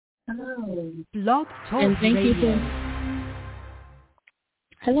Hello. Blog Talk And thank you Radio.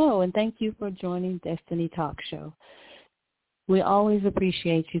 Hello, and thank you for joining Destiny Talk Show. We always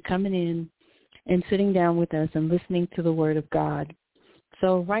appreciate you coming in and sitting down with us and listening to the Word of God.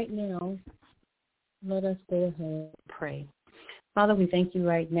 So right now, let us go ahead and pray. Father, we thank you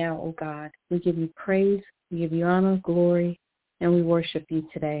right now, oh God. We give you praise, we give you honor, glory, and we worship you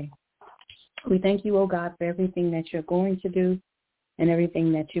today. We thank you, oh God, for everything that you're going to do and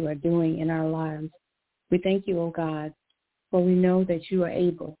everything that you are doing in our lives. We thank you, oh God, for we know that you are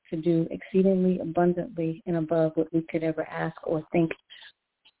able to do exceedingly abundantly and above what we could ever ask or think.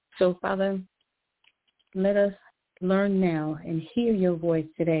 So, Father, let us learn now and hear your voice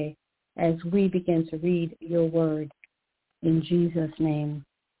today as we begin to read your word in Jesus' name.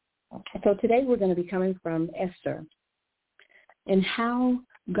 So today we're going to be coming from Esther and how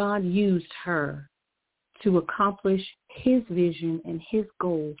God used her to accomplish his vision and his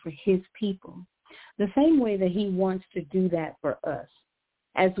goal for his people, the same way that he wants to do that for us.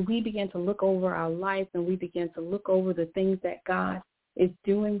 As we begin to look over our life and we begin to look over the things that God is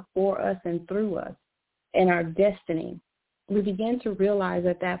doing for us and through us and our destiny, we begin to realize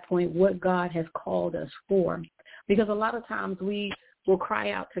at that point what God has called us for. Because a lot of times we will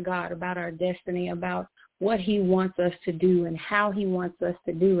cry out to God about our destiny, about what he wants us to do and how he wants us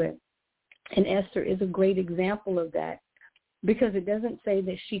to do it. And Esther is a great example of that, because it doesn't say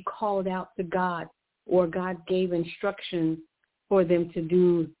that she called out to God or God gave instructions for them to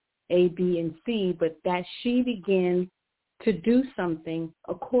do A, B, and C, but that she began to do something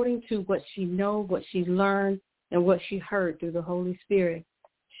according to what she knows, what she learned, and what she heard through the Holy Spirit.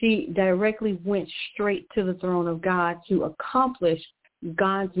 She directly went straight to the throne of God to accomplish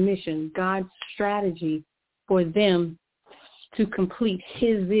God's mission, God's strategy for them to complete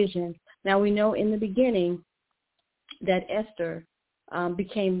his vision. Now, we know in the beginning that Esther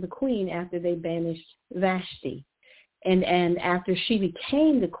became the queen after they banished Vashti. And after she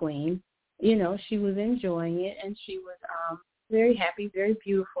became the queen, you know, she was enjoying it, and she was very happy, very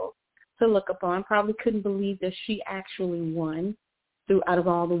beautiful to look upon. Probably couldn't believe that she actually won out of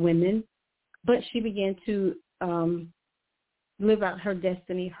all the women. But she began to live out her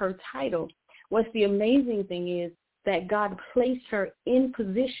destiny, her title. What's the amazing thing is that God placed her in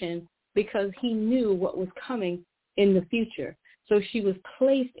position because he knew what was coming in the future. So she was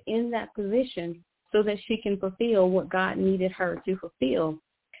placed in that position so that she can fulfill what God needed her to fulfill.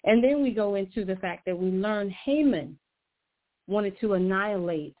 And then we go into the fact that we learn Haman wanted to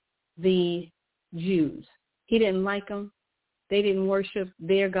annihilate the Jews. He didn't like them. They didn't worship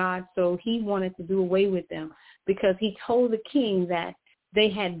their God, so he wanted to do away with them because he told the king that they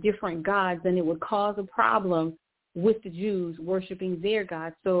had different gods and it would cause a problem with the Jews worshiping their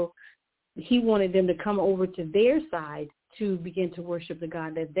God. So he wanted them to come over to their side to begin to worship the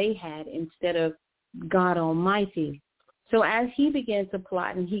God that they had instead of God Almighty. So as he began to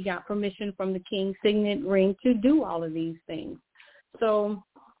plot, and he got permission from the king's signet ring to do all of these things. So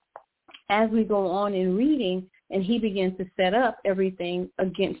as we go on in reading, and he began to set up everything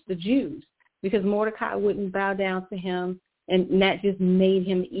against the Jews because Mordecai wouldn't bow down to him, and that just made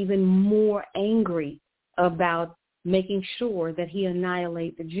him even more angry about making sure that he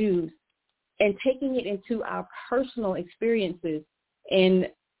annihilate the Jews. And taking it into our personal experiences in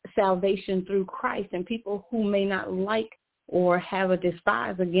salvation through Christ, and people who may not like or have a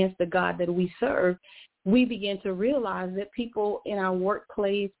despise against the God that we serve, we begin to realize that people in our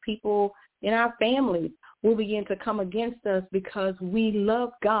workplace, people in our families will begin to come against us because we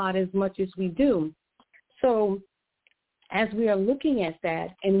love God as much as we do. So as we are looking at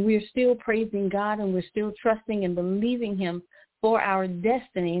that, and we're still praising God and we're still trusting and believing him for our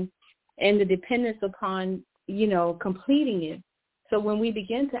destiny and the dependence upon, you know, completing it. So when we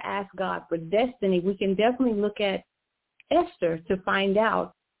begin to ask God for destiny, we can definitely look at Esther to find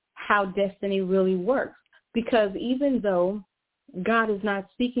out how destiny really works. Because even though God is not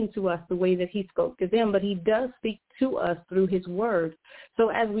speaking to us the way that he spoke to them, but he does speak to us through his word. So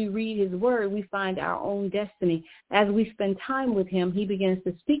as we read his word, we find our own destiny. As we spend time with him, he begins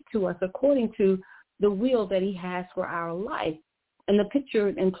to speak to us according to the will that he has for our life and the picture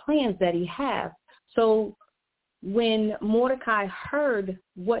and plans that he has. So when Mordecai heard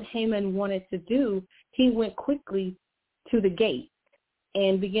what Haman wanted to do, he went quickly to the gate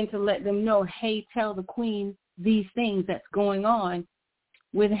and began to let them know, hey, tell the queen these things that's going on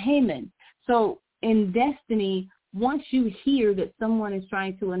with Haman. So in destiny, once you hear that someone is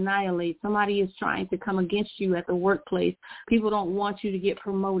trying to annihilate, somebody is trying to come against you at the workplace, people don't want you to get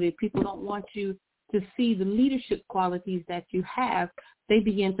promoted, people don't want you to see the leadership qualities that you have, they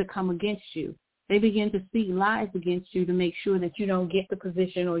begin to come against you. They begin to speak lies against you to make sure that you don't get the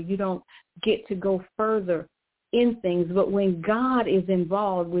position or you don't get to go further in things. But when God is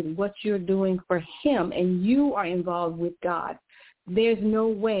involved with what you're doing for him and you are involved with God, there's no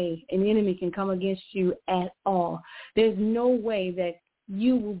way an enemy can come against you at all. There's no way that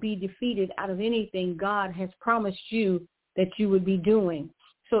you will be defeated out of anything God has promised you that you would be doing.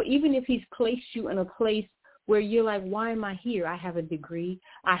 So even if he's placed you in a place where you're like, why am I here? I have a degree.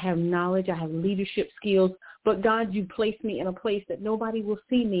 I have knowledge. I have leadership skills. But God, you placed me in a place that nobody will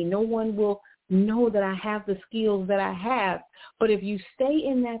see me. No one will know that I have the skills that I have. But if you stay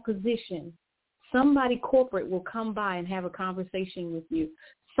in that position, somebody corporate will come by and have a conversation with you.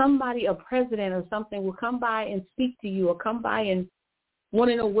 Somebody, a president or something, will come by and speak to you or come by and want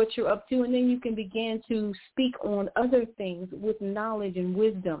to know what you're up to. And then you can begin to speak on other things with knowledge and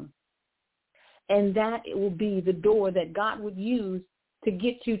wisdom. And that it will be the door that God would use to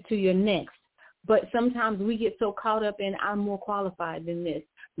get you to your next. But sometimes we get so caught up in, I'm more qualified than this.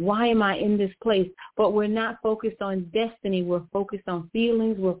 Why am I in this place? But we're not focused on destiny. We're focused on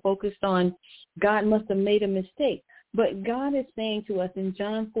feelings. We're focused on God must have made a mistake. But God is saying to us in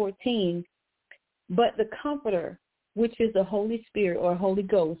John 14, but the Comforter, which is the Holy Spirit or Holy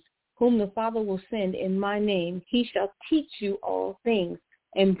Ghost, whom the Father will send in my name, he shall teach you all things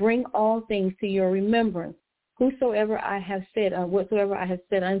and bring all things to your remembrance, whatsoever I have said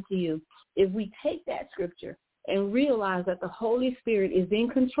unto you. If we take that scripture and realize that the Holy Spirit is in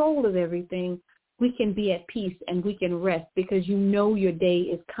control of everything, we can be at peace and we can rest because you know your day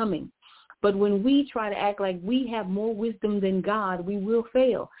is coming. But when we try to act like we have more wisdom than God, we will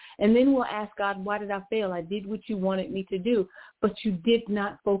fail. And then we'll ask God, why did I fail? I did what you wanted me to do, but you did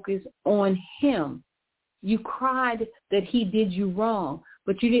not focus on him. You cried that he did you wrong,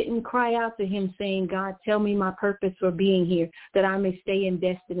 but you didn't cry out to him saying, God, tell me my purpose for being here, that I may stay in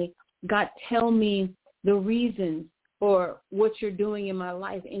destiny. God, tell me the reasons for what you're doing in my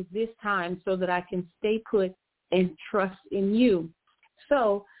life in this time so that I can stay put and trust in you.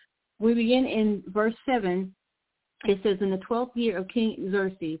 So we begin in verse 7. It says, in the 12th year of King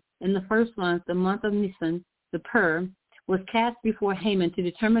Xerxes, in the first month, the month of Nisan, the pur, was cast before Haman to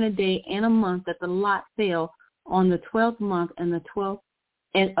determine a day and a month that the lot fell on the 12th month and the 12th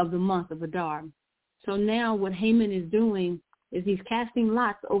of the month of Adar. So now what Haman is doing is he's casting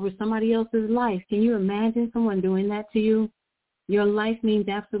lots over somebody else's life. Can you imagine someone doing that to you? Your life means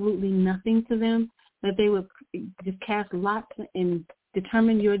absolutely nothing to them, that they would just cast lots and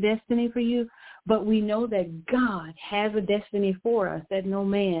determine your destiny for you. But we know that God has a destiny for us that no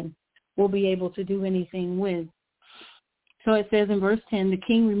man will be able to do anything with. So it says in verse 10, the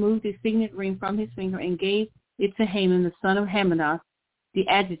king removed his signet ring from his finger and gave it to Haman, the son of Hammedatha, the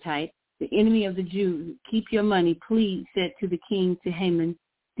Agagite, the enemy of the Jews. Keep your money, please, said to the king to Haman.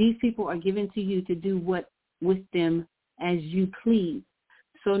 These people are given to you to do what with them as you please.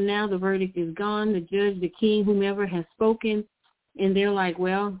 So now the verdict is gone. The judge, the king, whomever has spoken, and they're like,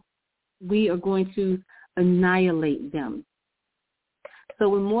 well, we are going to annihilate them. So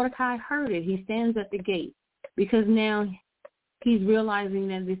when Mordecai heard it, he stands at the gate because now he's realizing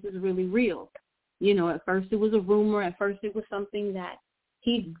that this is really real. You know, at first it was a rumor. At first it was something that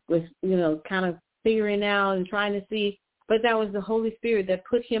he was, kind of figuring out and trying to see. But that was the Holy Spirit that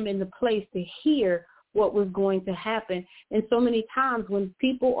put him in the place to hear what was going to happen. And so many times when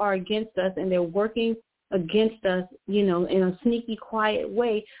people are against us and they're working against us, in a sneaky, quiet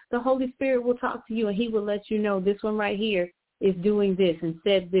way, the Holy Spirit will talk to you and he will let you know this one right here is doing this and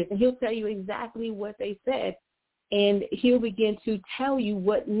said this. And he'll tell you exactly what they said. And he'll begin to tell you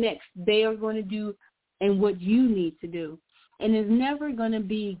what next they are going to do and what you need to do. And it's never going to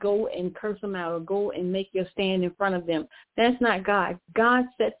be go and curse them out or go and make your stand in front of them. That's not God. God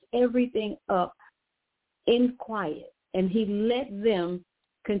sets everything up in quiet, and he let them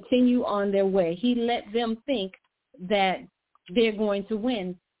continue on their way. He let them think that they're going to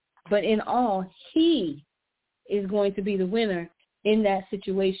win. But in all, he is going to be the winner in that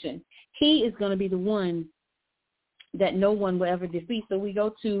situation. He is going to be the one that no one will ever defeat. So we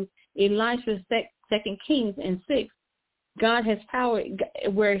go to Elisha's 2 Kings and 6. God has power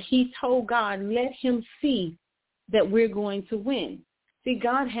where he told God, let him see that we're going to win. See,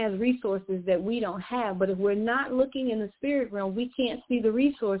 God has resources that we don't have, but if we're not looking in the spirit realm, we can't see the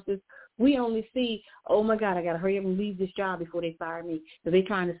resources. We only see, oh, my God, I got to hurry up and leave this job before they fire me because they're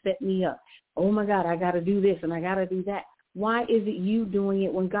trying to set me up. Oh, my God, I got to do this and I got to do that. Why is it you doing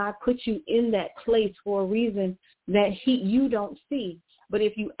it when God put you in that place for a reason that you don't see? But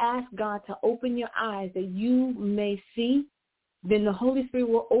if you ask God to open your eyes that you may see, then the Holy Spirit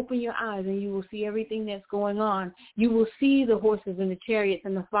will open your eyes and you will see everything that's going on. You will see the horses and the chariots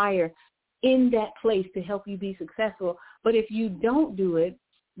and the fire in that place to help you be successful. But if you don't do it,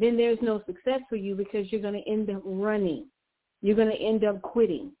 then there's no success for you, because you're going to end up running. You're going to end up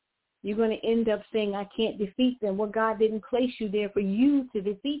quitting. You're going to end up saying, I can't defeat them. Well, God didn't place you there for you to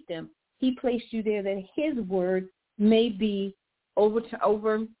defeat them. He placed you there that his word may be over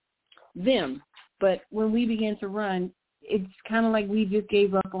them. But when we begin to run, it's kind of like we just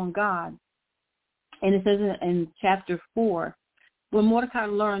gave up on God. And it says in chapter 4, when Mordecai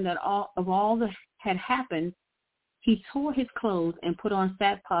learned that all that had happened, he tore his clothes and put on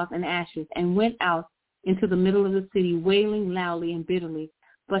sackcloth and ashes and went out into the middle of the city, wailing loudly and bitterly.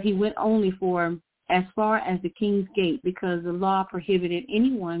 But he went only for as far as the king's gate, because the law prohibited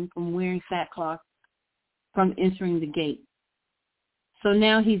anyone from wearing sackcloth from entering the gate. So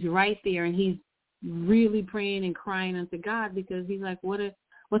now he's right there, and he's really praying and crying unto God, because he's like, what's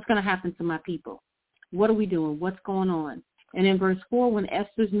going to happen to my people? What are we doing? What's going on? And in verse 4, when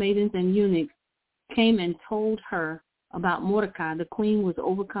Esther's maidens and eunuchs came and told her about Mordecai, the queen was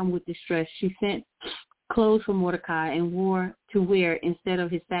overcome with distress. She sent clothes for Mordecai and wore to wear instead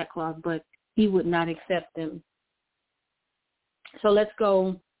of his sackcloth, but he would not accept them. So let's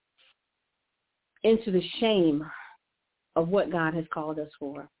go into the shame of what God has called us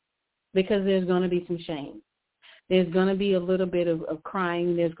for, because there's going to be some shame. There's going to be a little bit of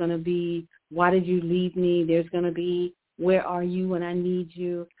crying. There's going to be, why did you leave me? There's going to be, where are you when I need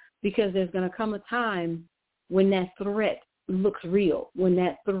you? Because there's going to come a time when that threat looks real, when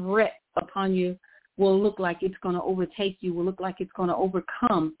that threat upon you will look like it's going to overtake you, will look like it's going to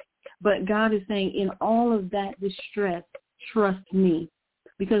overcome. But God is saying, in all of that distress, trust me,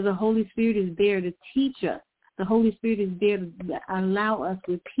 because the Holy Spirit is there to teach us. The Holy Spirit is there to allow us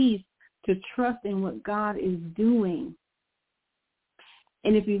with peace to trust in what God is doing.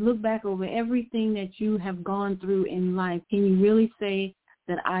 And if you look back over everything that you have gone through in life, can you really say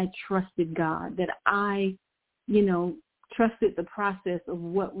that I trusted God, that I, trusted the process of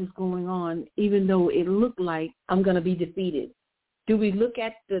what was going on, even though it looked like I'm going to be defeated? Do we look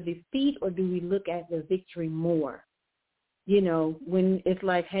at the defeat, or do we look at the victory more? When it's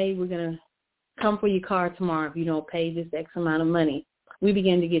like, hey, we're going to come for your car tomorrow if you don't pay this X amount of money, we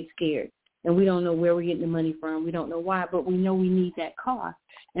begin to get scared. And we don't know where we're getting the money from. We don't know why, but we know we need that car.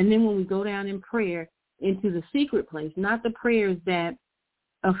 And then when we go down in prayer into the secret place, not the prayers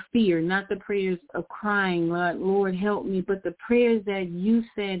of fear, not the prayers of crying, Lord, help me, but the prayers that you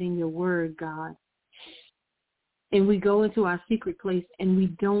said in your word, God. And we go into our secret place and we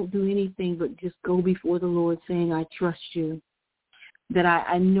don't do anything but just go before the Lord saying, I trust you, that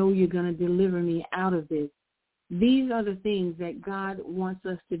I know you're going to deliver me out of this. These are the things that God wants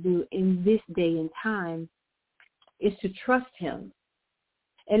us to do in this day and time, is to trust him.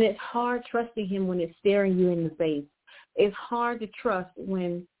 And it's hard trusting him when it's staring you in the face. It's hard to trust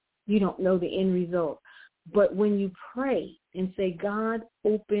when you don't know the end result. But when you pray and say, God,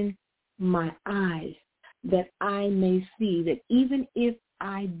 open my eyes that I may see, that even if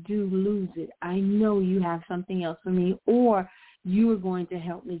I do lose it, I know you have something else for me, or you are going to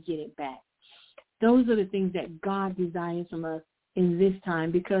help me get it back. Those are the things that God desires from us in this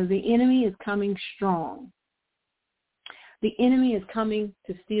time, because the enemy is coming strong. The enemy is coming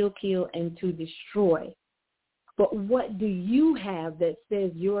to steal, kill, and to destroy. But what do you have that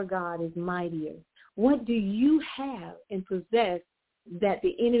says your God is mightier? What do you have and possess that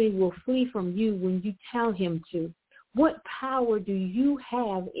the enemy will flee from you when you tell him to? What power do you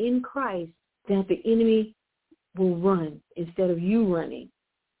have in Christ that the enemy will run instead of you running?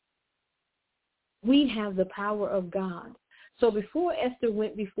 We have the power of God. So before Esther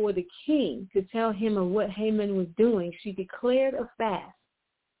went before the king to tell him of what Haman was doing, she declared a fast.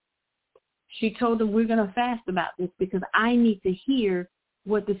 She told him, we're going to fast about this because I need to hear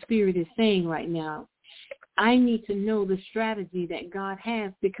what the Spirit is saying right now. I need to know the strategy that God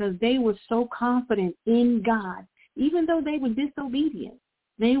has, because they were so confident in God. Even though they were disobedient,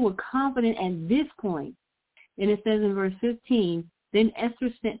 they were confident at this point. And it says in verse 15, then Esther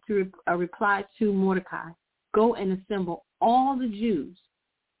sent a reply to Mordecai, go and assemble all the Jews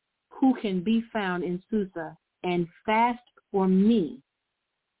who can be found in Susa and fast for me.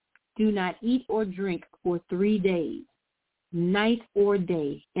 Do not eat or drink for 3 days, night or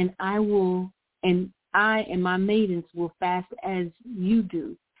day, and I and my maidens will fast as you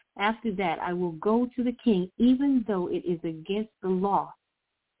do. After that, I will go to the king, even though it is against the law.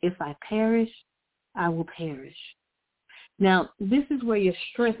 If I perish, I will perish. Now, this is where your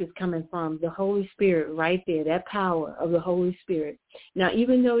strength is coming from, the Holy Spirit right there, that power of the Holy Spirit. Now,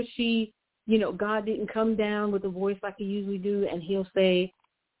 even though God didn't come down with a voice like he usually do, and he'll say,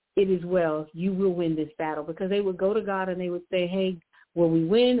 it is well, you will win this battle, because they would go to God and they would say, hey, Will we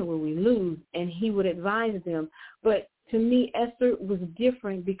win or will we lose? And he would advise them. But to me, Esther was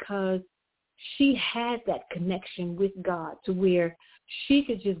different because she had that connection with God to where she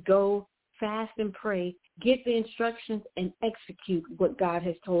could just go fast and pray, get the instructions, and execute what God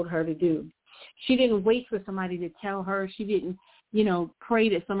has told her to do. She didn't wait for somebody to tell her. She didn't, pray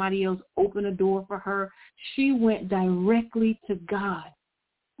that somebody else open a door for her. She went directly to God,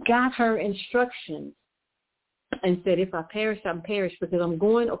 got her instructions, and said, if I perish, I'm perished, because I'm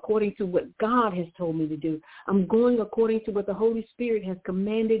going according to what God has told me to do. I'm going according to what the Holy Spirit has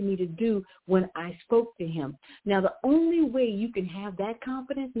commanded me to do when I spoke to him. Now, the only way you can have that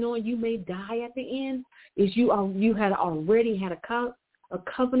confidence, knowing you may die at the end, is you had already had a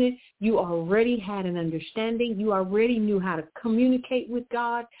covenant. You already had an understanding. You already knew how to communicate with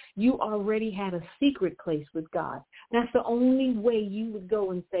God. You already had a secret place with God. That's the only way you would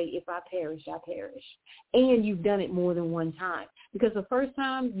go and say, if I perish, I perish. And you've done it more than one time. Because the first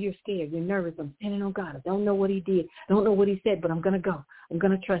time, you're scared. You're nervous. I'm standing on God. I don't know what he did. I don't know what he said, but I'm going to go. I'm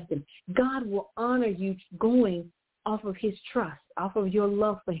going to trust him. God will honor you going off of his trust, off of your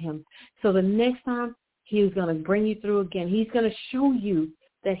love for him. So the next time, he's going to bring you through again. He's going to show you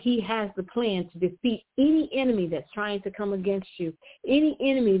that he has the plan to defeat any enemy that's trying to come against you, any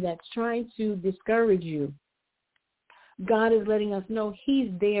enemy that's trying to discourage you. God is letting us know he's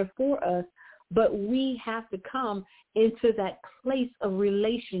there for us, but we have to come into that place of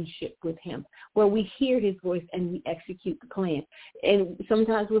relationship with him where we hear his voice and we execute the plan. And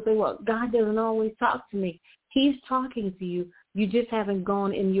sometimes we'll say, well, God doesn't always talk to me. He's talking to you. You just haven't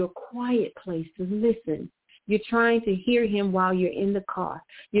gone in your quiet place to listen. You're trying to hear him while you're in the car.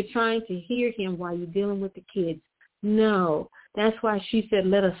 You're trying to hear him while you're dealing with the kids. No, that's why she said,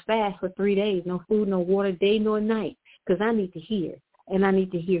 let us fast for 3 days, no food, no water, day nor night, because I need to hear. And I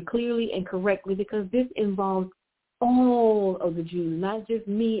need to hear clearly and correctly, because this involves all of the Jews, not just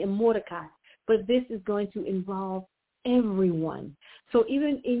me and Mordecai, but this is going to involve everyone. So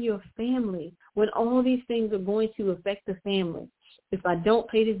even in your family, when all these things are going to affect the family, if I don't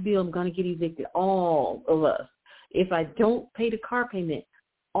pay this bill, I'm going to get evicted, all of us. If I don't pay the car payment,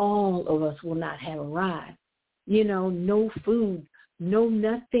 all of us will not have a ride. No food, no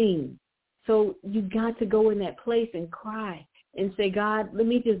nothing. So you got to go in that place and cry and say, God, let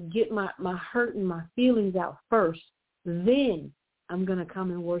me just get my hurt and my feelings out first. Then I'm going to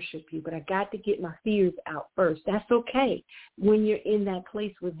come and worship you, but I got to get my fears out first. That's okay when you're in that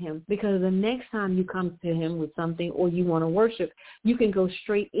place with him, because the next time you come to him with something or you want to worship, you can go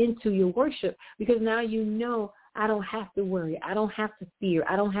straight into your worship, because now I don't have to worry. I don't have to fear.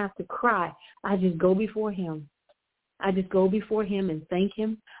 I don't have to cry. I just go before him. I just go before him and thank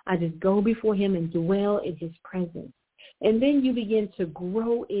him. I just go before him and dwell in his presence. And then you begin to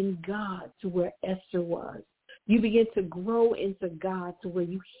grow in God to where Esther was. You begin to grow into God to where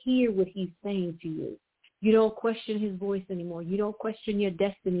you hear what he's saying to you. You don't question his voice anymore. You don't question your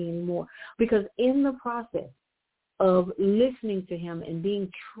destiny anymore, because in the process of listening to him and being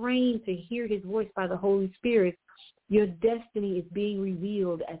trained to hear his voice by the Holy Spirit, your destiny is being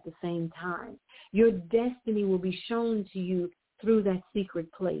revealed at the same time. Your destiny will be shown to you through that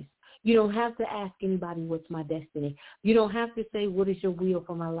secret place. You don't have to ask anybody, what's my destiny? You don't have to say, what is your will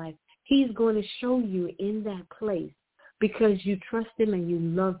for my life? He's going to show you in that place because you trust him and you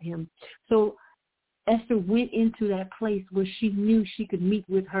love him. So Esther went into that place where she knew she could meet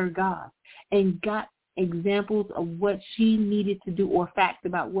with her God and got examples of what she needed to do, or facts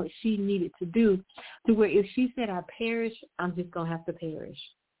about what she needed to do, to where if she said, I perish, I'm just going to have to perish.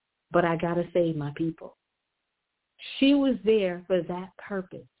 But I got to save my people. She was there for that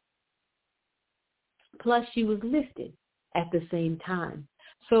purpose. Plus, she was lifted at the same time.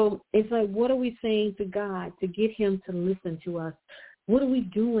 So it's like, what are we saying to God to get him to listen to us? What are we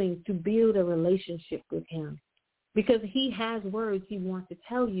doing to build a relationship with him? Because he has words he wants to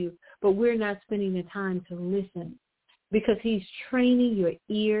tell you, but we're not spending the time to listen, because he's training your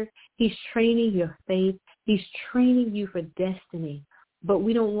ear. He's training your faith. He's training you for destiny. But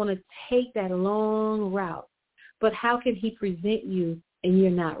we don't want to take that long route. But how can he present you and you're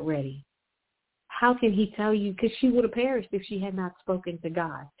not ready? How can he tell you? Because she would have perished if she had not spoken to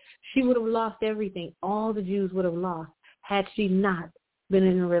God. She would have lost everything. All the Jews would have lost had she not been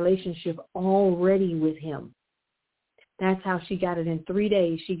in a relationship already with him. That's how she got it. In 3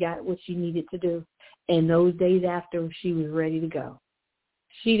 days, she got what she needed to do. And those days after, she was ready to go.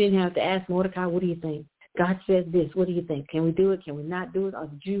 She didn't have to ask Mordecai, what do you think? God said this. What do you think? Can we do it? Can we not do it? Are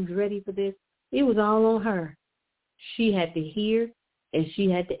the Jews ready for this? It was all on her. She had to hear and she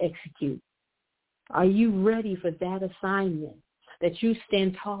had to execute. Are you ready for that assignment? That you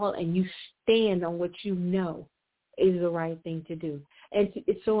stand tall and you stand on what you know is the right thing to do. And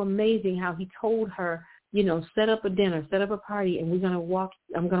it's so amazing how he told her, set up a dinner, set up a party, and I'm going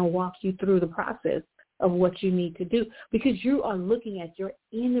to walk you through the process of what you need to do, because you are looking at your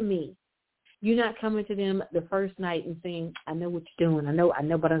enemy. You're not coming to them the first night and saying, I know what you're doing. I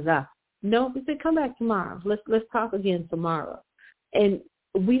know, but no, he said, come back tomorrow. Let's talk again tomorrow. And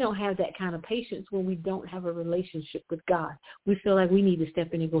we don't have that kind of patience when we don't have a relationship with God. We feel like we need to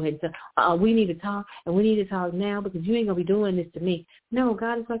step in and go ahead and say, we need to talk, and we need to talk now because you ain't going to be doing this to me. No,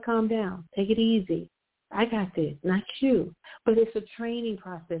 God is like, calm down. Take it easy. I got this, not you. But it's a training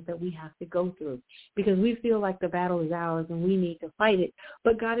process that we have to go through because we feel like the battle is ours and we need to fight it.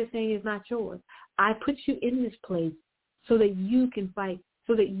 But God is saying it's not yours. I put you in this place so that you can fight,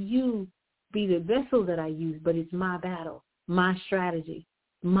 so that you be the vessel that I use, but it's my battle, my strategy,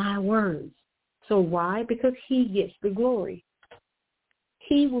 my words. So why? Because he gets the glory.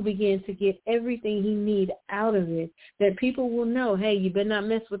 He will begin to get everything he needs out of it, that people will know, hey, you better not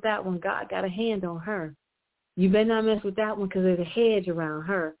mess with that one. God got a hand on her. You better not mess with that one because there's a hedge around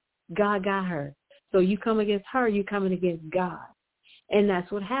her. God got her. So you come against her, you're coming against God. And that's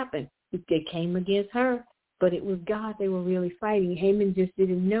what happened. They came against her, but it was God they were really fighting. Haman just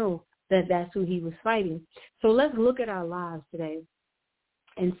didn't know that that's who he was fighting. So let's look at our lives today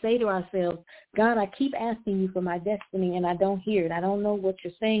and say to ourselves, God, I keep asking you for my destiny and I don't hear it. I don't know what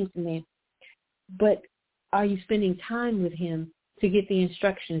you're saying to me. But are you spending time with him to get the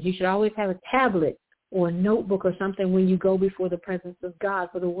instructions? You should always have a tablet or a notebook or something when you go before the presence of God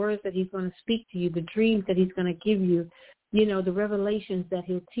for the words that he's going to speak to you, the dreams that he's going to give you, the revelations that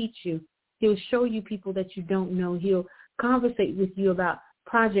he'll teach you. He'll show you people that you don't know. He'll conversate with you about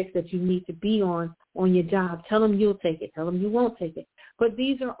projects that you need to be on your job. Tell him you'll take it. Tell him you won't take it. But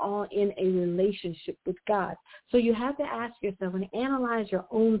these are all in a relationship with God. So you have to ask yourself and analyze your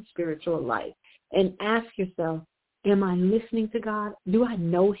own spiritual life and ask yourself, am I listening to God? Do I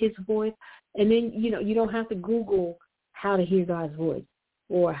know his voice? And then, you don't have to Google how to hear God's voice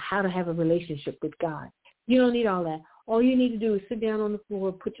or how to have a relationship with God. You don't need all that. All you need to do is sit down on the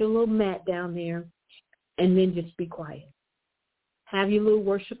floor, put your little mat down there, and then just be quiet. Have your little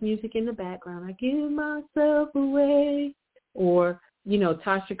worship music in the background. I give myself away. Or,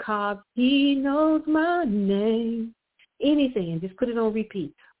 Tasha Cobbs, he knows my name. Anything, and just put it on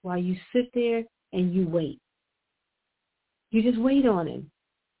repeat while you sit there and you wait. You just wait on him.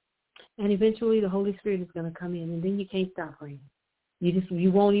 And eventually the Holy Spirit is going to come in, and then you can't stop praying.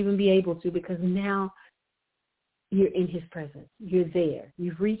 You won't even be able to, because now you're in his presence. You're there.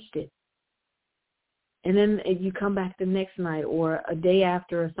 You've reached it. And then you come back the next night or a day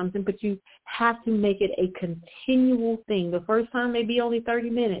after or something, but you have to make it a continual thing. The first time may be only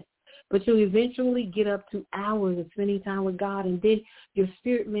 30 minutes, but you'll eventually get up to hours of spending time with God, and then your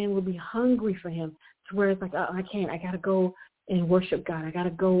spirit man will be hungry for him to where it's like, oh, I can't. I got to go and worship God. I got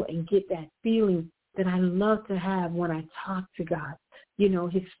to go and get that feeling that I love to have when I talk to God.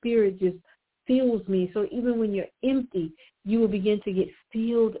 His spirit just fills me. So even when you're empty, you will begin to get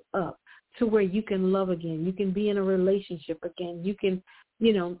filled up to where you can love again. You can be in a relationship again. You can,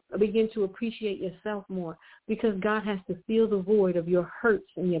 begin to appreciate yourself more, because God has to fill the void of your hurts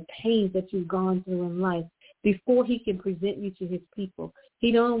and your pains that you've gone through in life before he can present you to his people.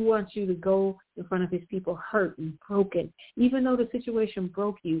 He don't want you to go in front of his people hurt and broken. Even though the situation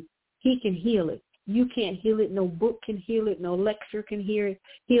broke you, he can heal it. You can't heal it. No book can heal it. No lecture can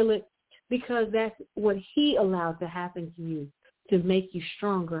heal it, because that's what he allowed to happen to you, to make you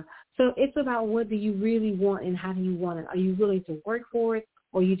stronger. So it's about, what do you really want and how do you want it? Are you willing to work for it,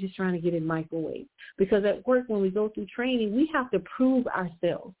 or are you just trying to get it microwaved? Because at work, when we go through training, we have to prove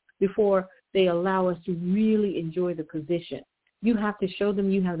ourselves before they allow us to really enjoy the position. You have to show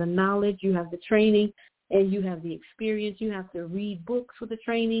them you have the knowledge, you have the training, and you have the experience. You have to read books for the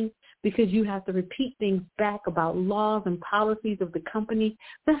training, because you have to repeat things back about laws and policies of the company.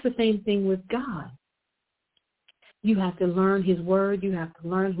 That's the same thing with God. You have to learn his word. You have to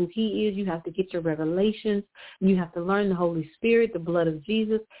learn who he is. You have to get your revelations. You have to learn the Holy Spirit, the blood of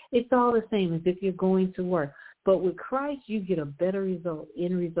Jesus. It's all the same as if you're going to work. But with Christ, you get a better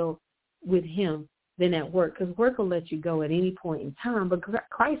end result with him than at work, because work will let you go at any point in time, but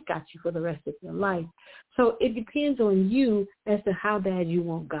Christ got you for the rest of your life. So it depends on you as to how bad you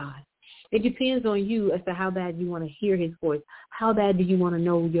want God. It depends on you as to how bad you want to hear his voice. How bad do you want to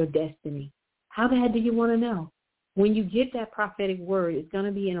know your destiny? How bad do you want to know? When you get that prophetic word, it's going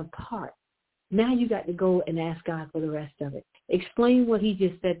to be in a part. Now you got to go and ask God for the rest of it. Explain what he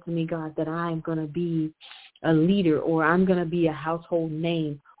just said to me, God, that I'm going to be a leader, or I'm going to be a household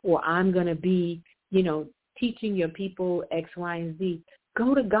name, or I'm going to be, teaching your people X, Y, and Z.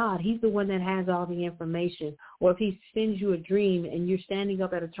 Go to God. He's the one that has all the information. Or if he sends you a dream and you're standing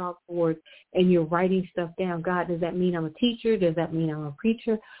up at a chalkboard and you're writing stuff down, God, does that mean I'm a teacher? Does that mean I'm a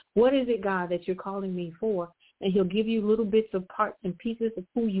preacher? What is it, God, that you're calling me for? And he'll give you little bits of parts and pieces of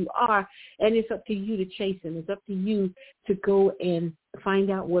who you are, and it's up to you to chase him. It's up to you to go and find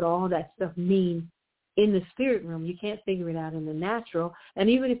out what all that stuff means in the spirit realm. You can't figure it out in the natural. And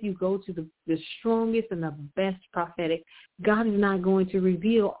even if you go to the strongest and the best prophetic, God is not going to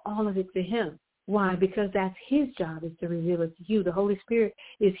reveal all of it to him. Why? Because that's his job, is to reveal it to you. The Holy Spirit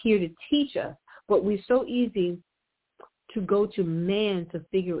is here to teach us, but we're so easy to go to man to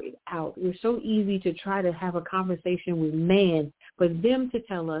figure it out. We're so easy to try to have a conversation with man, for them to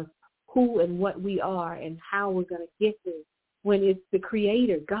tell us who and what we are and how we're going to get there, when it's the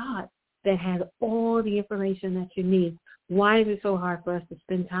Creator, God, that has all the information that you need. Why is it so hard for us to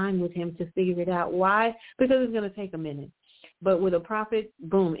spend time with him to figure it out? Why? Because it's going to take a minute. But with a prophet,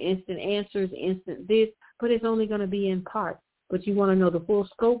 boom, instant answers, instant this, but it's only going to be in part. But you want to know the full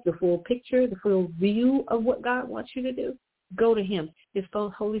scope, the full picture, the full view of what God wants you to do? Go to him. His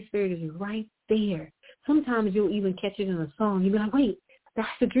Holy Spirit is right there. Sometimes you'll even catch it in a song. You'll be like, wait, that's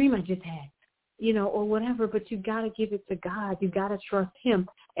the dream I just had, or whatever. But you got to give it to God. You got to trust him.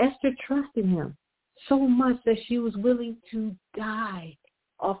 Esther trusted him so much that she was willing to die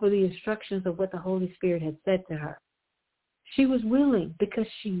off of the instructions of what the Holy Spirit had said to her. She was willing because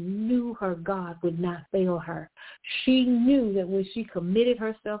she knew her God would not fail her. She knew that when she committed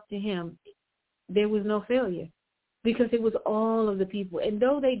herself to him, there was no failure, because it was all of the people. And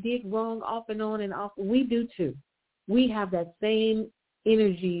though they did wrong off and on and off, we do too. We have that same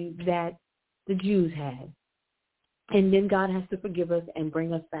energy that the Jews had. And then God has to forgive us and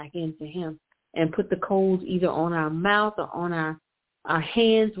bring us back into him and put the coals either on our mouth or on our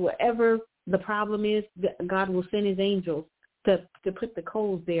hands, wherever the problem is. God will send his angels to put the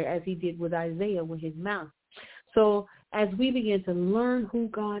coals there, as he did with Isaiah with his mouth. So as we begin to learn who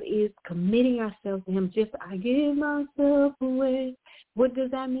God is, committing ourselves to him, just I give myself away. What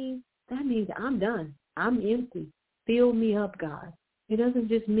does that mean? That means I'm done. I'm empty. Fill me up, God. It doesn't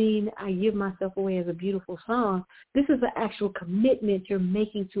just mean I give myself away as a beautiful song. This is an actual commitment you're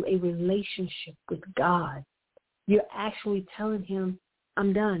making to a relationship with God. You're actually telling him,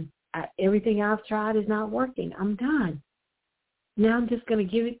 I'm done. Everything I've tried is not working. I'm done. Now I'm just going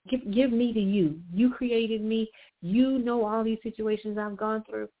to give me to you. You created me. You know all these situations I've gone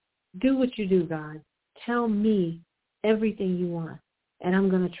through. Do what you do, God. Tell me everything you want, and I'm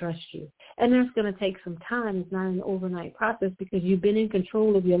going to trust you. And that's going to take some time. It's not an overnight process, because you've been in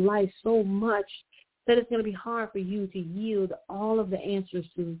control of your life so much that it's going to be hard for you to yield all of the answers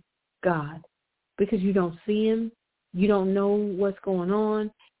to God, because you don't see him. You don't know what's going on.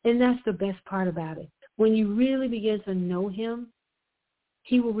 And that's the best part about it. When you really begin to know him,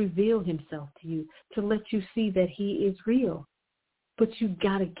 he will reveal himself to you to let you see that he is real. But you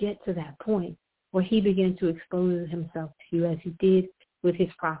got to get to that point where he began to expose himself to you, as he did with his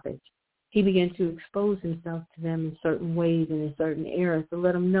prophets. He began to expose himself to them in certain ways and in certain eras to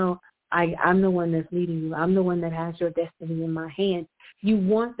let them know, I'm the one that's leading you. I'm the one that has your destiny in my hand. You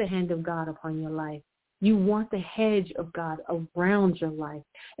want the hand of God upon your life. You want the hedge of God around your life,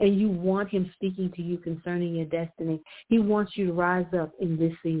 and you want him speaking to you concerning your destiny. He wants you to rise up in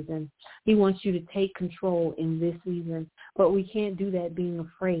this season. He wants you to take control in this season, but we can't do that being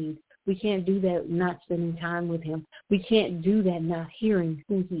afraid. We can't do that not spending time with him. We can't do that not hearing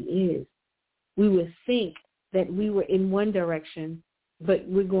who he is. We would think that we were in one direction, but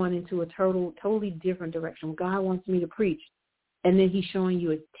we're going into a totally different direction. God wants me to preach, and then he's showing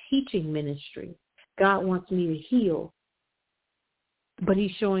you a teaching ministry. God wants me to heal, but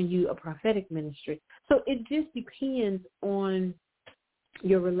he's showing you a prophetic ministry. So it just depends on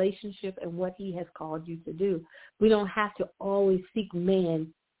your relationship and what he has called you to do. We don't have to always seek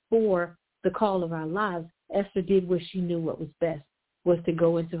man for the call of our lives. Esther did what she knew what was best, was to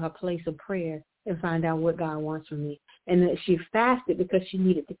go into her place of prayer and find out what God wants from me. And that she fasted because she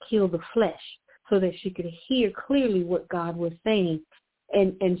needed to kill the flesh so that she could hear clearly what God was saying.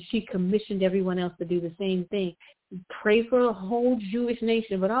 And she commissioned everyone else to do the same thing. Pray for the whole Jewish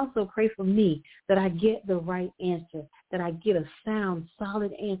nation, but also pray for me, that I get the right answer, that I get a sound,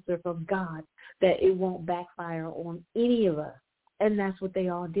 solid answer from God, that it won't backfire on any of us. And that's what they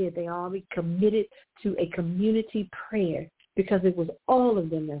all did. They all committed to a community prayer, because it was all of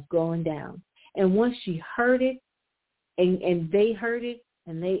them that's going down. And once she heard it, and they heard it,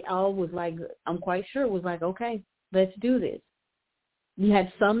 and they all was like, I'm quite sure it was like, okay, let's do this. You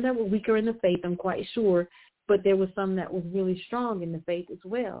had some that were weaker in the faith, I'm quite sure, but there was some that was really strong in the faith as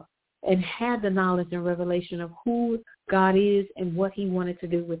well, and had the knowledge and revelation of who God is and what he wanted to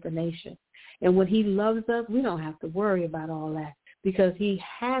do with the nation. And when he loves us, we don't have to worry about all that because he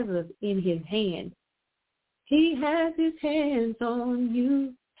has us in his hand. He has his hands on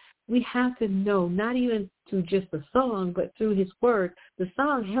you. We have to know, not even through just the song, but through his word. The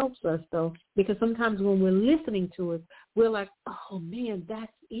song helps us, though, because sometimes when we're listening to it, we're like, oh, man,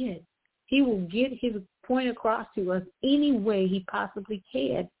 that's it. He will get his point across to us any way he possibly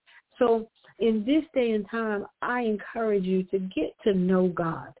can. So in this day and time, I encourage you to get to know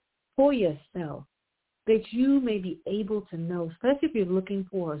God for yourself, that you may be able to know, especially if you're looking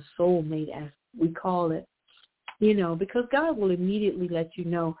for a soulmate, as we call it, because God will immediately let you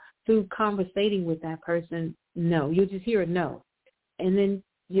know through conversating with that person, no. You'll just hear a no. And then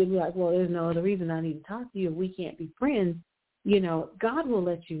you'll be like, well, there's no other reason I need to talk to you if we can't be friends. God will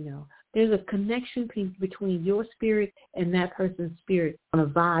let you know. There's a connection between your spirit and that person's spirit on a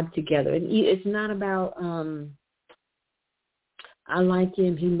vibe together. And it's not about, I like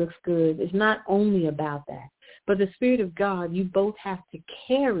him, he looks good. It's not only about that. But the Spirit of God, you both have to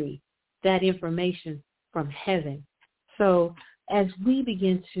carry that information from heaven. So as we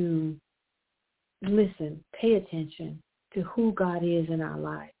begin to listen, pay attention to who God is in our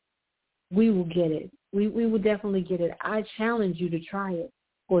life, we will get it. We will definitely get it. I challenge you to try it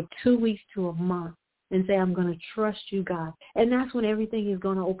for 2 weeks to a month and say, I'm going to trust you, God. And that's when everything is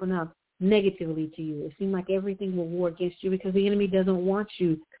going to open up negatively to you. It seems like everything will war against you because the enemy doesn't want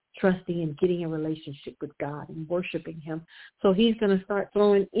you trusting and getting a relationship with God and worshiping him. So he's going to start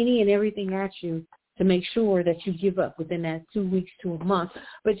throwing any and everything at you to make sure that you give up within that 2 weeks to a month.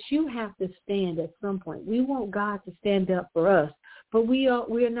 But you have to stand at some point. We want God to stand up for us, but we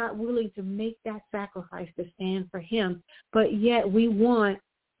are not willing to make that sacrifice to stand for him. But yet we want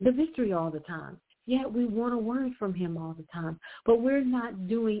the victory all the time. Yet we want a word from him all the time. But we're not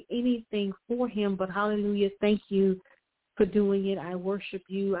doing anything for him but hallelujah, thank you for doing it. I worship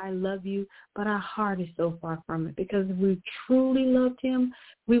you. I love you. But our heart is so far from it because if we truly loved him,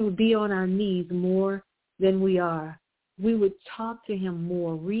 we would be on our knees more than we are. We would talk to him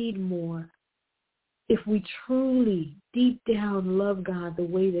more, read more. If we truly, deep down, love God the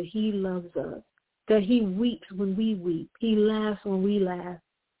way that he loves us, that he weeps when we weep, he laughs when we laugh.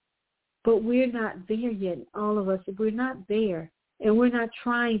 But we're not there yet, all of us. We're not there, and we're not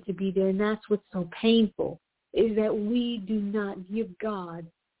trying to be there, and that's what's so painful, is that we do not give God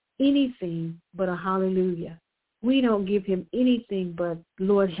anything but a hallelujah. We don't give him anything but,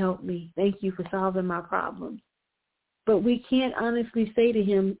 Lord, help me. Thank you for solving my problems. But we can't honestly say to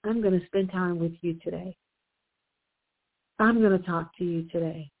him, I'm going to spend time with you today. I'm going to talk to you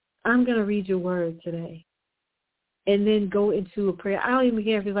today. I'm going to read your word today. And then go into a prayer. I don't even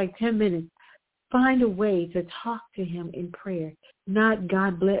care if it's like 10 minutes. Find a way to talk to him in prayer. Not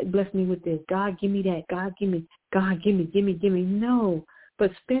God bless me with this. God give me that. God give me. God give me. No.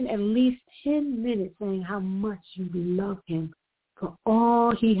 But spend at least 10 minutes saying how much you love him for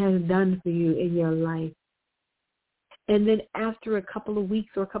all he has done for you in your life. And then after a couple of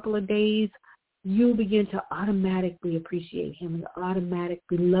weeks or a couple of days, you'll begin to automatically appreciate him and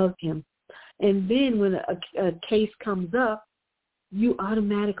automatically love him. And then when a case comes up, you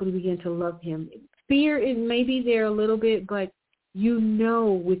automatically begin to love him. Fear is maybe there a little bit, but you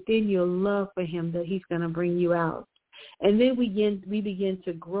know within your love for him that he's going to bring you out. And then we begin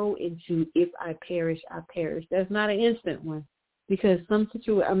to grow into, if I perish, I perish. That's not an instant one because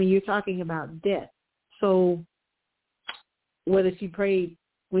you're talking about death. So whether she prayed,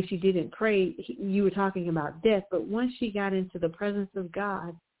 when she didn't pray, you were talking about death. But once she got into the presence of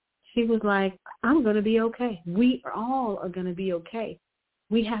God, she was like, I'm going to be okay. We all are going to be okay.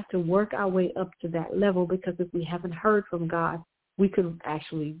 We have to work our way up to that level because if we haven't heard from God, we could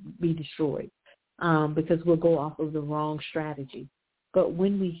actually be destroyed because we'll go off of the wrong strategy. But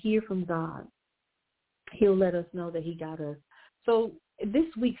when we hear from God, he'll let us know that he got us. So this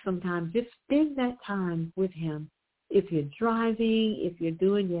week sometimes, just spend that time with him. If you're driving, if you're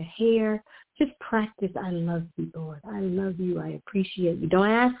doing your hair, just practice, I love you, Lord. I love you. I appreciate you. Don't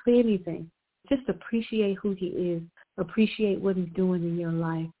ask for anything. Just appreciate who he is. Appreciate what he's doing in your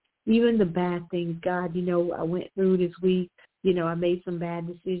life. Even the bad things. God, I went through this week. I made some bad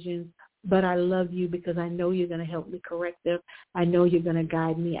decisions, but I love you because I know you're going to help me correct them. I know you're going to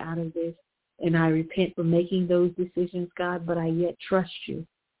guide me out of this. And I repent for making those decisions, God, but I yet trust you.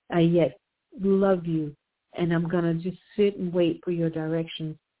 I yet love you. And I'm going to just sit and wait for your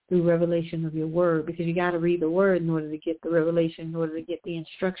direction through revelation of your word because you got to read the word in order to get the revelation, in order to get the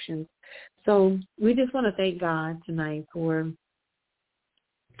instructions. So we just want to thank God tonight for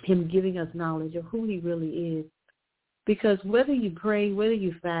him giving us knowledge of who he really is. Because whether you pray, whether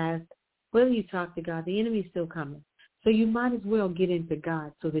you fast, whether you talk to God, the enemy's still coming. So you might as well get into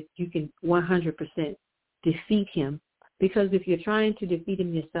God so that you can 100% defeat him. Because if you're trying to defeat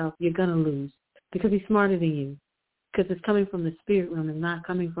him yourself, you're going to lose because he's smarter than you. Because it's coming from the spirit realm and not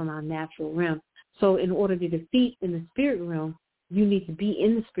coming from our natural realm. So in order to defeat in the spirit realm, you need to be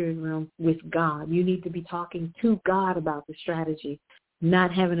in the spirit realm with God. You need to be talking to God about the strategy,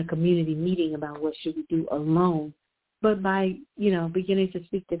 not having a community meeting about what should we do alone, but by, beginning to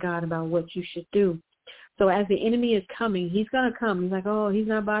speak to God about what you should do. So as the enemy is coming, he's going to come. He's like, oh, he's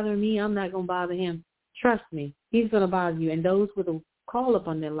not bothering me. I'm not going to bother him. Trust me, he's going to bother you. And those with a call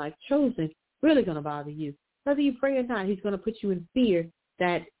upon their life chosen, really going to bother you. Whether you pray or not, he's going to put you in fear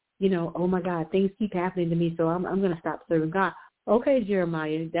that, oh, my God, things keep happening to me, so I'm going to stop serving God. Okay,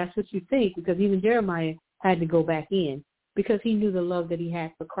 Jeremiah, that's what you think, because even Jeremiah had to go back in because he knew the love that he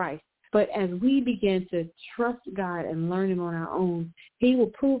had for Christ. But as we begin to trust God and learn him on our own, he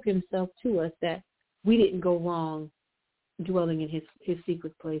will prove himself to us that we didn't go wrong dwelling in his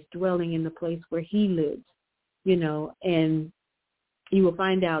secret place, dwelling in the place where he lives, and you will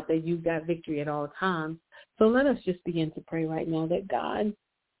find out that you've got victory at all times. So let us just begin to pray right now that God,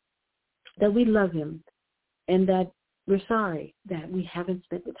 that we love him and that we're sorry that we haven't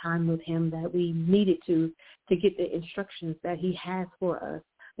spent the time with him that we needed to get the instructions that he has for us,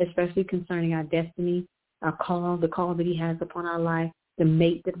 especially concerning our destiny, our call, the call that he has upon our life, the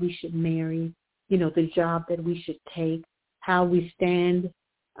mate that we should marry, the job that we should take, how we stand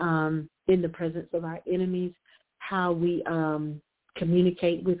in the presence of our enemies, how we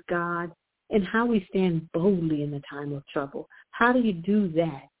communicate with God, and how we stand boldly in the time of trouble. How do you do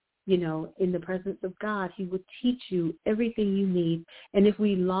that? In the presence of God, he will teach you everything you need. And if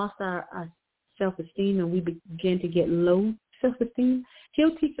we lost our self-esteem and we begin to get low self-esteem,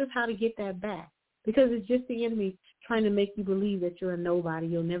 he'll teach us how to get that back. Because it's just the enemy trying to make you believe that you're a nobody,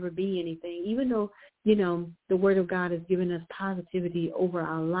 you'll never be anything, even though, the word of God has given us positivity over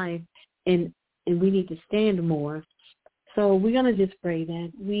our life, and we need to stand more. So we're going to just pray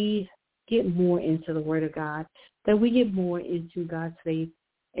that we get more into the word of God, that we get more into God's faith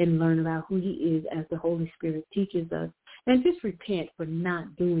and learn about who he is as the Holy Spirit teaches us, and just repent for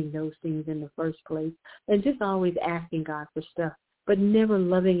not doing those things in the first place, and just always asking God for stuff, but never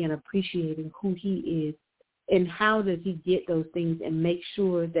loving and appreciating who he is and how does he get those things and make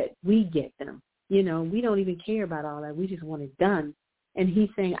sure that we get them. We don't even care about all that. We just want it done. And he's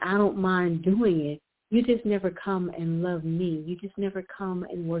saying, I don't mind doing it. You just never come and love me. You just never come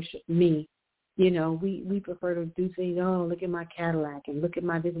and worship me. We prefer to do things, oh, look at my Cadillac and look at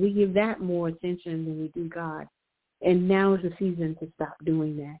my this. We give that more attention than we do God. And now is the season to stop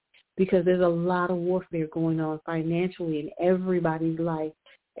doing that, because there's a lot of warfare going on financially in everybody's life,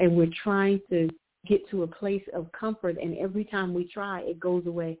 and we're trying to get to a place of comfort, and every time we try, it goes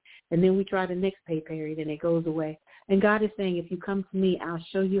away. And then we try the next pay period, and it goes away. And God is saying, if you come to me, I'll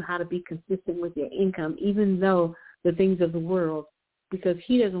show you how to be consistent with your income, even though the things of the world, because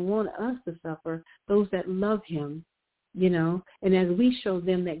he doesn't want us to suffer, those that love him, And as we show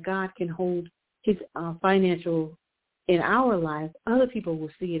them that God can hold his financial in our lives, other people will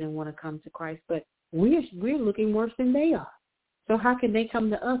see it and want to come to Christ. But we're looking worse than they are. So how can they come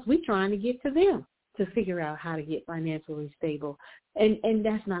to us? We're trying to get to them to figure out how to get financially stable. And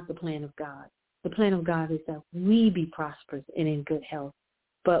that's not the plan of God. The plan of God is that we be prosperous and in good health.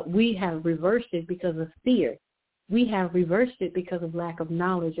 But we have reversed it because of fear. We have reversed it because of lack of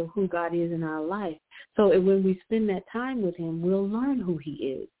knowledge of who God is in our life. So when we spend that time with him, we'll learn who he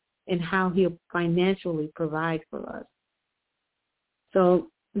is and how he'll financially provide for us. So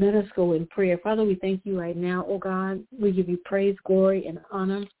let us go in prayer. Father, we thank you right now, oh God. We give you praise, glory, and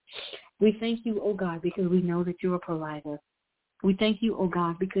honor. We thank you, oh God, because we know that you're a provider. We thank you, oh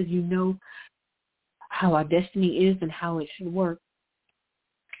God, because you know how our destiny is and how it should work.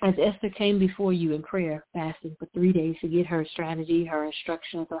 As Esther came before you in prayer, fasting for 3 days to get her strategy, her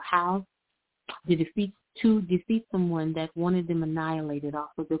instructions of how to defeat someone that wanted them annihilated off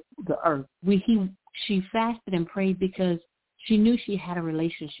of the earth. She fasted and prayed because she knew she had a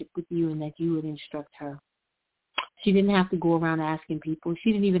relationship with you and that you would instruct her. She didn't have to go around asking people.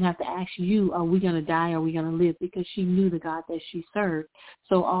 She didn't even have to ask you, are we going to die or are we going to live? Because she knew the God that she served.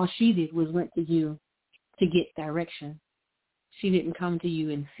 So all she did was went to you to get direction. She didn't come to you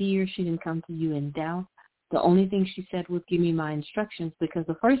in fear. She didn't come to you in doubt. The only thing she said was, give me my instructions, because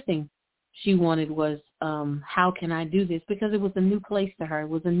the first thing she wanted was, how can I do this? Because it was a new place to her. It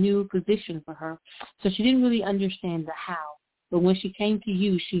was a new position for her. So she didn't really understand the how. But when she came to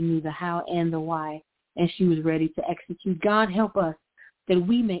you, she knew the how and the why, and she was ready to execute. God, help us that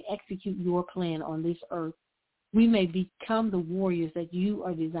we may execute your plan on this earth we may become the warriors that you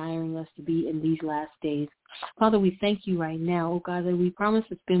are desiring us to be in these last days. Father, we thank you right now, oh God, that we promise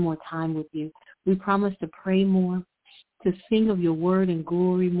to spend more time with you. We promise to pray more, to sing of your word and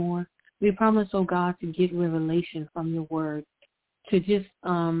glory more. We promise, oh God, to get revelation from your word, to just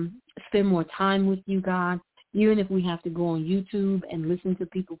spend more time with you, God. Even if we have to go on YouTube and listen to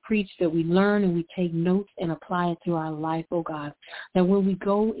people preach, that we learn and we take notes and apply it to our life, oh God. That when we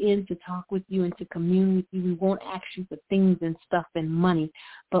go in to talk with you and to commune with you, we won't ask you for things and stuff and money,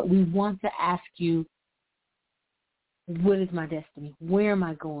 but we want to ask you, what is my destiny? Where am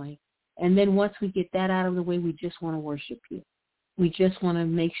I going? And then once we get that out of the way, we just want to worship you. We just want to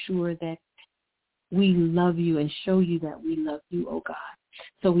make sure that we love you and show you that we love you, oh God.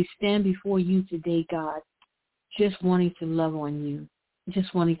 So we stand before you today, God, just wanting to love on you,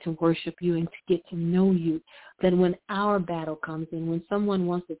 just wanting to worship you and to get to know you, that when our battle comes in, when someone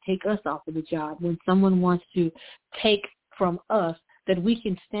wants to take us off of the job, when someone wants to take from us, that we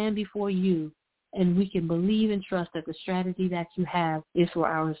can stand before you and we can believe and trust that the strategy that you have is for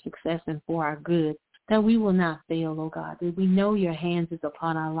our success and for our good, that we will not fail, oh God, that we know your hands is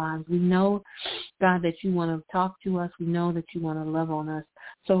upon our lives. We know, God, that you want to talk to us. We know that you want to love on us.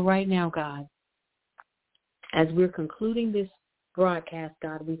 So right now, God, as we're concluding this broadcast,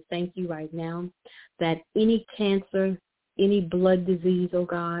 God, we thank you right now that any cancer, any blood disease, oh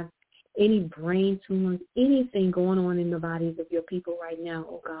God, any brain tumors, anything going on in the bodies of your people right now,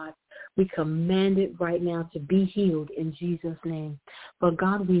 oh God, we command it right now to be healed in Jesus' name. But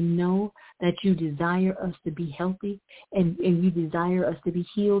God, we know that you desire us to be healthy and you desire us to be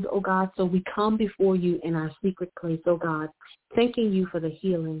healed, oh God. So we come before you in our secret place, oh God, thanking you for the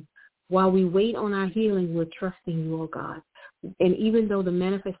healing. While we wait on our healing, we're trusting you, oh God. And even though the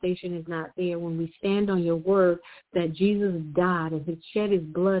manifestation is not there, when we stand on your word that Jesus died and he shed his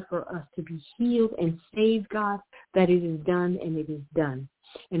blood for us to be healed and saved, God, that it is done and it is done.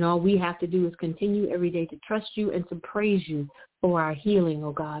 And all we have to do is continue every day to trust you and to praise you for our healing,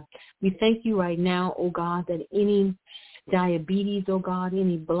 oh God. We thank you right now, oh God, that any diabetes, oh God,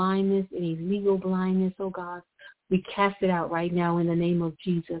 any blindness, any legal blindness, oh God, we cast it out right now in the name of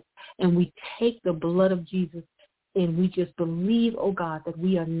Jesus. And we take the blood of Jesus and we just believe, oh God, that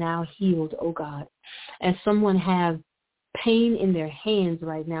we are now healed, oh God. As someone have pain in their hands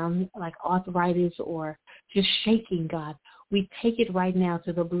right now, like arthritis or just shaking, God, we take it right now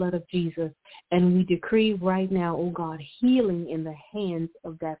to the blood of Jesus. And we decree right now, oh God, healing in the hands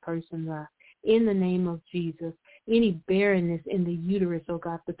of that person, God, in the name of Jesus. Any barrenness in the uterus, oh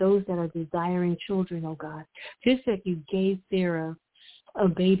God, for those that are desiring children, oh God, just like you gave Sarah a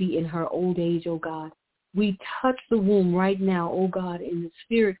baby in her old age, oh God. We touch the womb right now, oh God, in the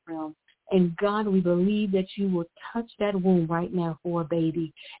spirit realm. And God, we believe that you will touch that womb right now for a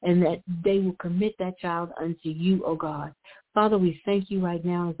baby and that they will commit that child unto you, oh God. Father, we thank you right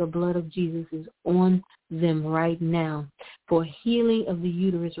now as the blood of Jesus is on them right now for healing of the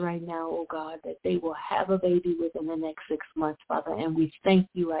uterus right now, oh God, that they will have a baby within the next 6 months, Father. And we thank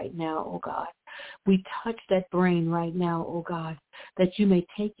you right now, oh God. We touch that brain right now, oh God, that you may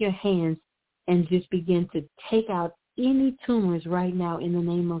take your hands and just begin to take out any tumors right now in the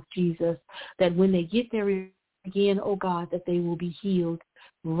name of Jesus, that when they get there again, oh God, that they will be healed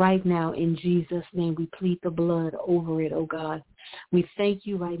right now in Jesus' name. We plead the blood over it, oh God. We thank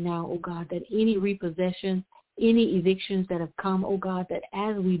you right now, oh God, that any repossession, any evictions that have come, oh God, that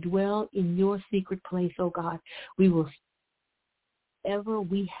as we dwell in your secret place, oh God, we will whatever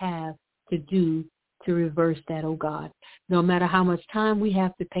we have to do to reverse that, oh God. No matter how much time we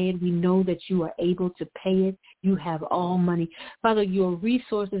have to pay it, we know that you are able to pay it. You have all money. Father, your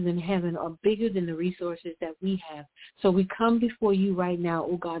resources in heaven are bigger than the resources that we have. So we come before you right now,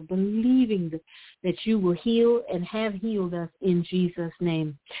 oh God, believing that you will heal and have healed us in Jesus'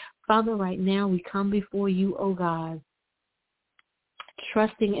 name. Father, right now we come before you, oh God,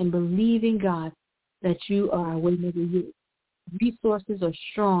 trusting and believing, God, that you are our way maker. Your resources are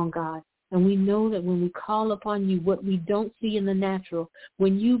strong, God. And we know that when we call upon you, what we don't see in the natural,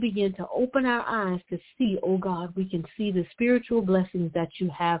 when you begin to open our eyes to see, oh God, we can see the spiritual blessings that you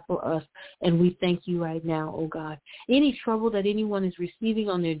have for us. And we thank you right now, oh God. Any trouble that anyone is receiving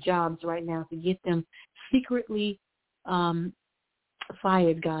on their jobs right now to get them secretly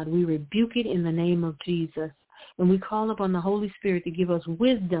fired, God, we rebuke it in the name of Jesus. And we call upon the Holy Spirit to give us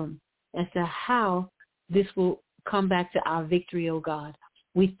wisdom as to how this will come back to our victory, oh God.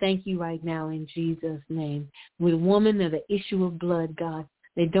 We thank you right now in Jesus' name. With woman of the issue of blood, God,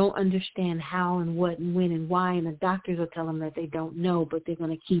 They don't understand how and what and when and why, and the doctors will tell them that they don't know, but they're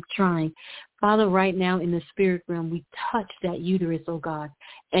going to keep trying. Father, right now in the spirit realm, we touch that uterus, oh God,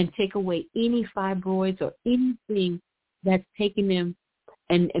 and take away any fibroids or anything that's taking them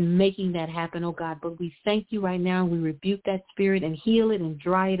and making that happen, oh God. But we thank you right now, and we rebuke that spirit and heal it and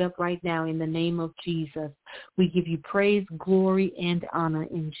dry it up right now in the name of Jesus. We give you praise, glory, and honor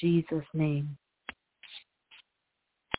in Jesus' name.